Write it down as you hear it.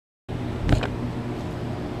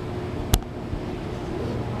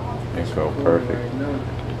felt perfect.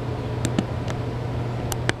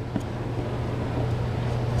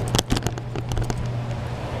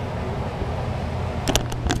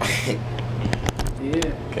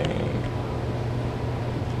 Yeah. Gang.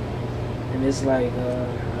 And it's like, I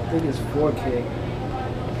think it's 4K.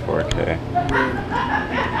 4K.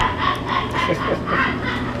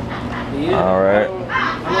 Yeah. All right.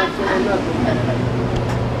 I'm not feeling nothing.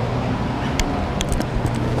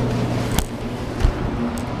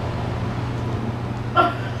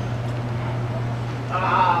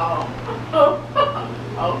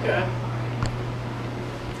 Okay.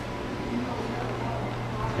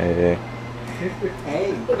 Hey.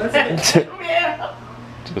 Hey, listen. Yeah.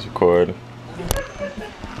 Just recording.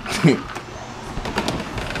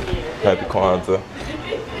 Happy Kwanzaa.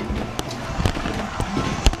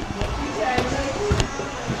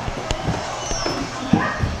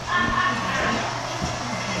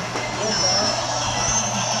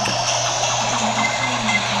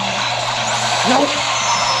 Nope.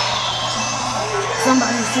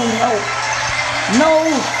 Somebody say no. No,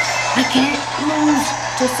 I can't lose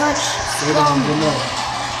to such scum.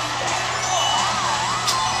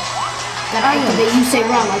 Gotta activate you say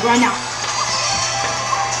wrong, like right now.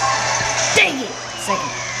 Dang it!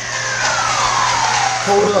 Second.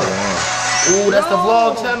 Hold up. Ooh, that's the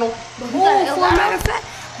vlog channel. Oh, for a matter of fact,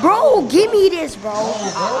 bro, give me this, bro. I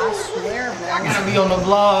swear, bro. I gotta be on the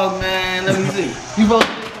vlog, man. Let me see. You both.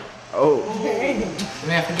 Oh.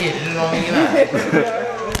 Man, forget it. It don't mean nothing.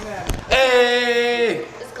 Hey.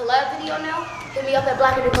 It's a collab video now. Hit me up at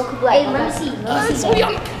Blacker than Goku Black. Hey, let me see.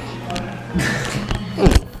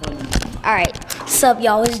 Alright, what's up,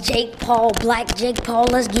 y'all? It's Jake Paul, Black Jake Paul.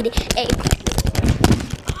 Let's get it. Hey.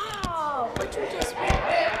 Oh, what you just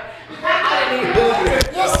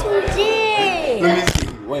Yes, you did. Let me see.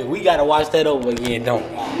 Wait, we gotta watch that over again, don't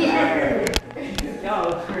we?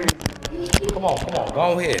 Y'all crazy. Come on.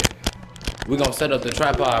 Go ahead. We're gonna set up the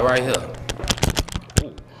tripod right here.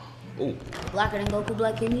 Ooh. Blacker than Goku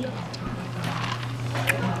Black, hit me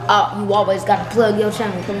up. You always gotta plug your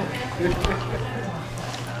channel. Come on.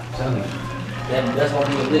 That's gonna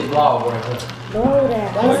be a lit vlog right here. Don't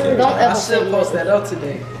I ever still say post that up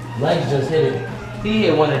today. Lex just hit it. He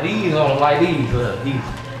hit one of these on like these.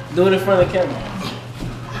 Do it in front of the camera.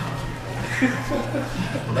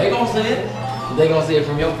 They gonna see it. They gonna see it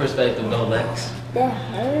from your perspective, though, Lex. That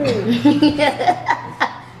hurt.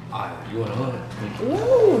 Alright, you want a hug?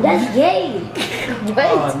 Ooh, that's gay.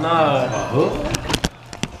 Wait. Oh, nah.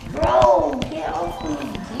 Bro, get off me.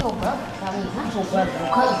 Yo, brother. I mean, not your brother, your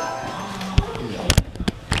cousin.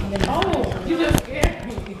 Oh, you just scared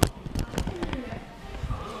me.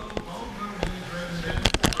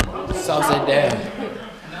 Southside down.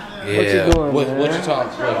 Yeah. What you doing, What man? you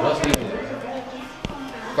talking about? What's the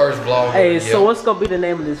first vlog? Hey, so what's gonna be the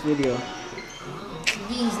name of this video?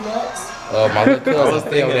 These nuts. My little cousin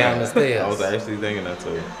still down the stairs. I was actually thinking that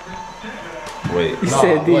too. Wait. You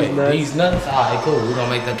said these nuts. These nuts? Alright, cool. We're gonna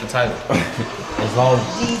make that the title. As long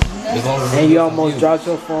as And you almost dropped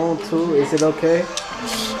your phone too. Is it okay?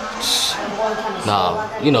 Nah,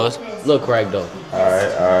 you know, it's a little crack though.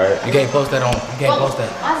 Alright. You can't post that on. You can't post that.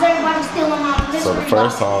 Why's everybody still on my So the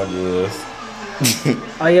first song is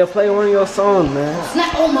Oh yeah, play one of your songs, man.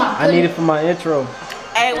 Snap on my I need it for my intro.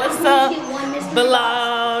 Hey, what's up,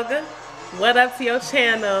 vlog? What up to your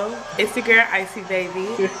channel? It's your girl, Icy Baby.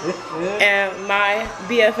 And my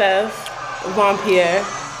BFF, Von Pierre,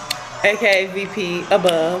 aka VP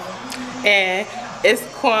above. And it's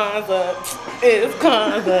Kwanzaa. It's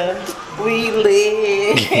Kwanzaa. We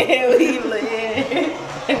lit. We lit.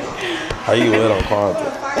 how you lit on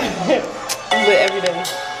Kwanzaa? We lit every day.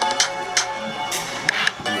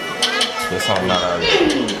 This song not out yet.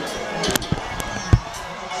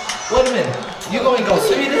 Wait a minute. You going to go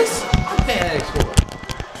see this? I can't ask for it.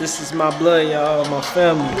 This is my blood, y'all, my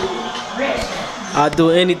family. I'll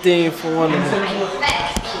do anything for one of them.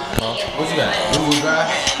 What you got? Google Drive?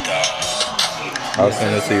 I'll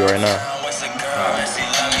send it to you right now.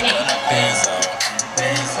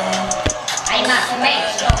 I'm not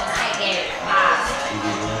smash.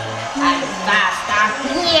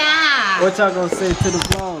 Yeah. What y'all gonna say to the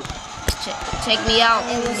vlog? Check me out.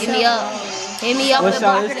 Hit me up. Hit me up What's at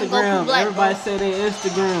y'all Blacker than Goku Instagram? Black. Everybody say their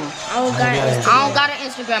Instagram. I don't got an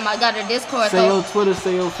Instagram. I got a Discord. Say So your Twitter,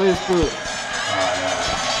 say your Facebook.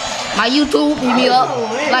 my YouTube. Hit me up.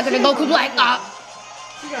 Blacker than Goku Black.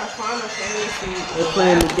 They're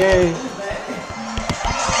playing the game.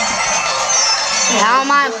 How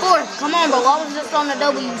am I in fourth? Come on, bro. I was just on the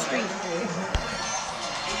W Street.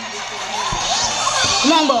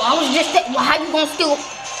 Come on, bro. I was just. How you gonna steal?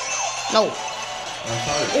 No.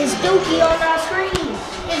 It's Dookie on our screen.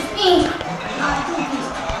 It's ink. Not Dookie.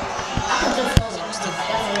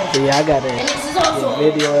 Yeah, I got And a this is also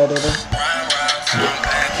video editor.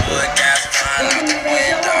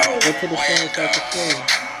 Go to the screen, start the screen.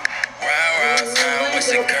 What's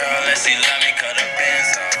it, girl? Let's see, let me cut a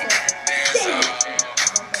Benzo.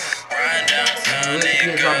 Ride downtown,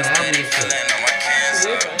 nigga, girl, steady feeling on my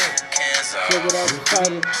Kenzo. Check it out, the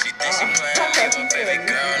title. She thinks she playing me, but baby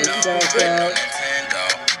girl, no.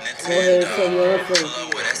 Go ahead, tell your info.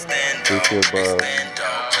 Feature above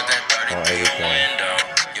on everything.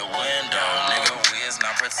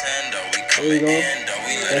 There you go.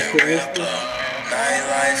 That's your info.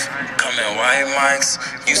 Nightlife, coming white mics.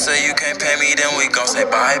 You say you can't pay me, then we gon' say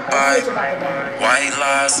bye-bye. White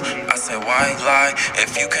lies, I say white lie.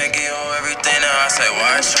 If you can't get on everything, then I say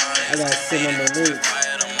why shine. I gotta send them a link.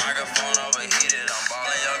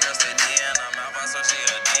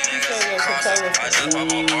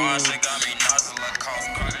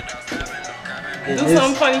 Do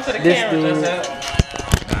something funny for the camera. Dude. Not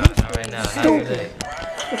right now. How you say?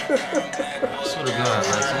 Swear to God,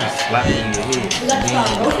 like someone slapped me in your head.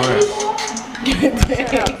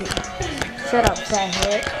 Shut up,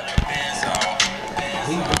 fathead.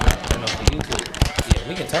 We can turn up for YouTube. Yeah,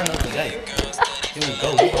 we can turn up for that. Here we go.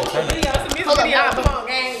 We can turn up. Hold up, nah, come on,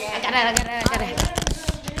 gang. I got it.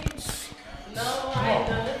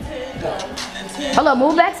 Hold up,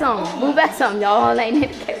 move back some, y'all. Ain't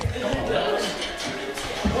it?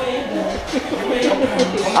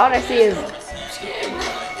 All I see is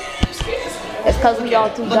it's cause we all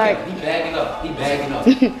too dark. He bagging up.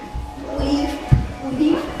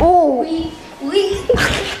 Ooh.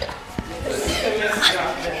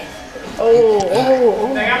 Oh.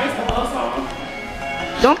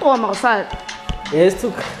 Don't throw him outside. Yeah, it's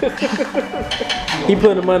too. He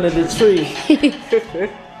put him under the tree.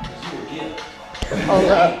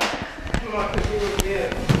 Hold up.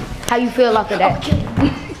 How you feel after that?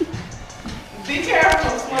 Be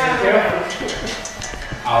careful, smile.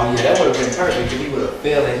 Oh yeah, that would have been perfect if he would have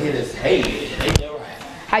fell and hit his head. Ain't that right?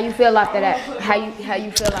 How you feel after that? How you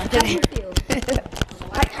feel after that?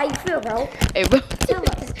 How you feel, bro? Hey, bro. Tell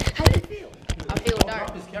us. How you feel? I feel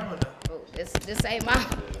dark. Oh, this ain't mine.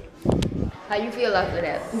 How you feel after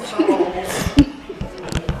that?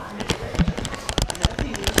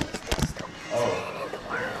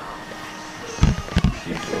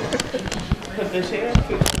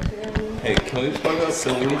 Hey, can we plug up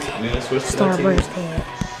so we can switch to that Starburst TV? head.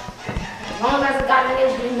 As long as I got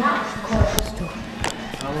this, do not.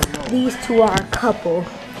 These two are a couple.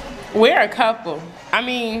 We're a couple. I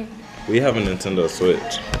mean, We have a Nintendo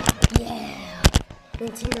Switch. Yeah.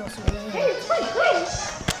 Nintendo Switch.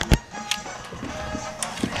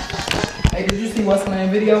 Hey, did you see what's my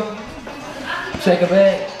video? Check a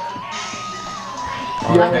bag.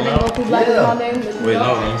 Like the name of people like Yeah. my name. Wait,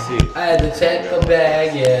 no, let me see. I had to check a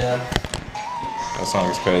bag, yeah. That song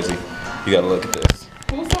is crazy. You gotta look at this.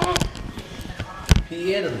 who's song?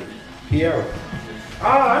 Piero. Oh,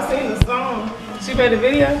 I seen the song. She made a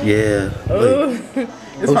video? Yeah. Oh,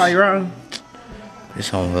 it's probably wrong.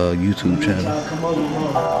 It's on her YouTube channel.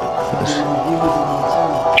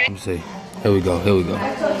 Let me see. Here we go.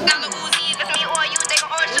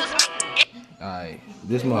 Alright.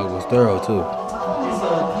 This mug was thorough too.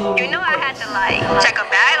 You know I had to like check a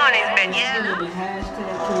bag on this bitch, yeah.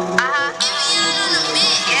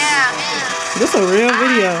 Yeah. This a real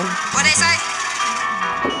video. What they say?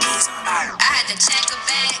 I had to check a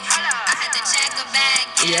bag. I had to check a bag.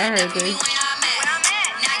 Yeah, I heard this. Now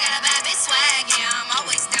I got a bad bitch swag. Yeah, I'm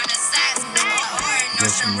always down to sex. Or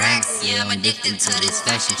some racks. Yeah, I'm addicted to this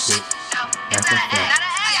fashion shit. That's a fact. I got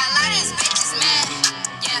a lot of these bitches mad.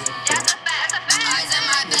 Yeah, that's a fact. Eyes in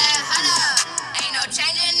my bed, hold up. Ain't no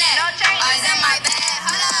changing that. Eyes in my bed,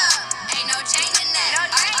 hold up. Ain't no changing that.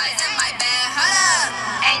 Eyes in my bed, hold up.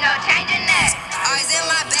 Ain't no changing that. Eyes in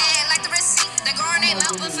my bed, like the receipt. The girl ain't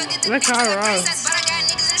melt, but forget the Look how rough. but I got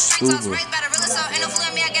niggas in the streets. I was raised by the realest, so ain't no flu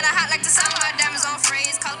in me. I get a hot like the sun. My diamonds on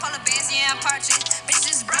freeze. Color polar bands, yeah, I'm partridge.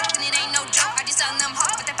 Bitches is broke and it ain't no joke. I just tell them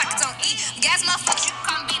hoes, but their pockets don't eat. Gas motherfuckers, you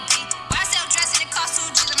come BP. Why I sell dress and it costs 2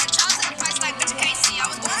 G's. I'm in Johnson, the price like bitch, you can't see. I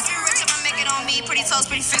was born to be rich, I'ma make it on me. Pretty toes,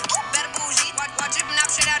 pretty fit, better bougie. Watch dripping out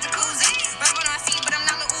straight out jacuzzi. Rub on my feet, but I'm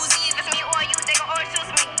not the Uzi. If it's me or you, they gon' always choose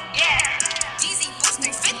me. Yeah. Jeezy boost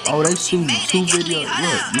 350. Oh, they shooting 2 videos.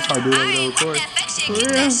 What? You try to do that with recording? For real.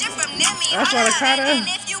 That's why I caught her.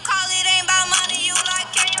 If you call it ain't about money, you like,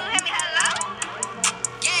 can you hear me? Hello?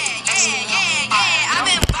 Yeah. I've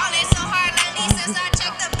been ballin' so hard lately since I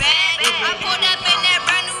checked the bag. I pulled up in that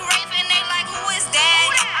brand new Wraith and they like, who is that?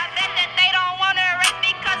 I bet that they don't wanna race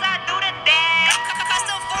because I do the dash.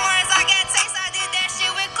 Custom foreigns, I got taste, I did that.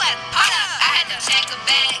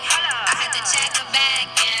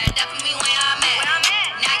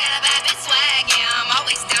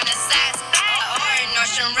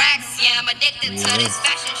 to this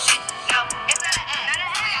fashion shit. No, it's not an ad.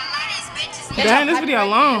 I love these bitches. Damn, this video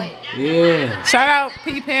long. Yeah. Shout out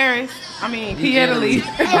P. Paris. I mean, P. Italy.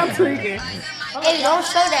 I'm tweaking. Hey, don't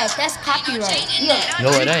show that. That's copyright. Yeah. No,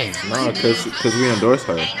 it ain't. No, cause we endorse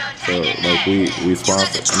her. So like we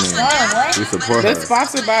sponsor. I mean, we support her. It's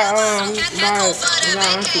sponsored by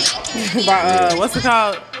what's it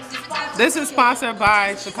called? This is sponsored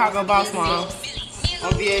by Chicago Boss Mom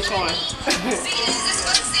on VH1.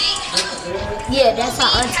 Yeah, that's our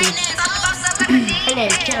auntie. Her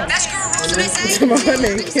name Kim. My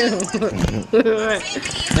name Kim.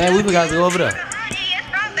 Man, we forgot to go over there.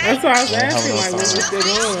 That's why I was asking, like, what's this going on?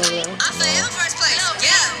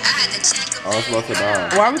 I was about to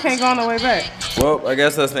die. Why we can't go on the way back? Well, I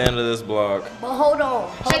guess that's the end of this vlog. But hold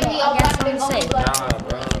on. Check me out.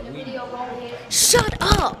 Shut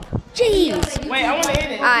up. Jeez. Wait, I want to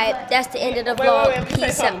end it. Alright, that's the end of the vlog.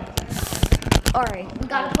 Peace out. Alright. We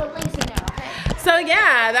gotta put links in there. So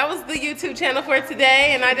yeah, that was the YouTube channel for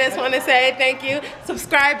today, and I just want to say thank you.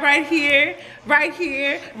 Subscribe right here, right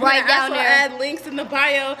here. Right down there. Add links in the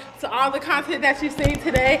bio to all the content that you've seen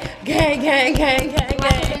today. Gang, gang, gang, gang,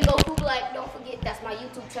 gang. Don't forget, that's my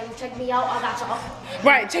YouTube channel. Check me out. I got y'all.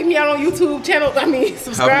 Right, check me out on YouTube channel. I mean,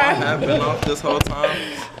 subscribe. Have I been off this whole time?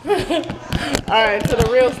 All right, to the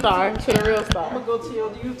real star. To the real star. I'm gonna go to your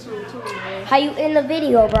YouTube too, man. How you in the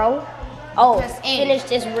video, bro? Oh, finish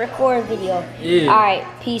this record video. Yeah. Alright,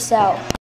 peace out.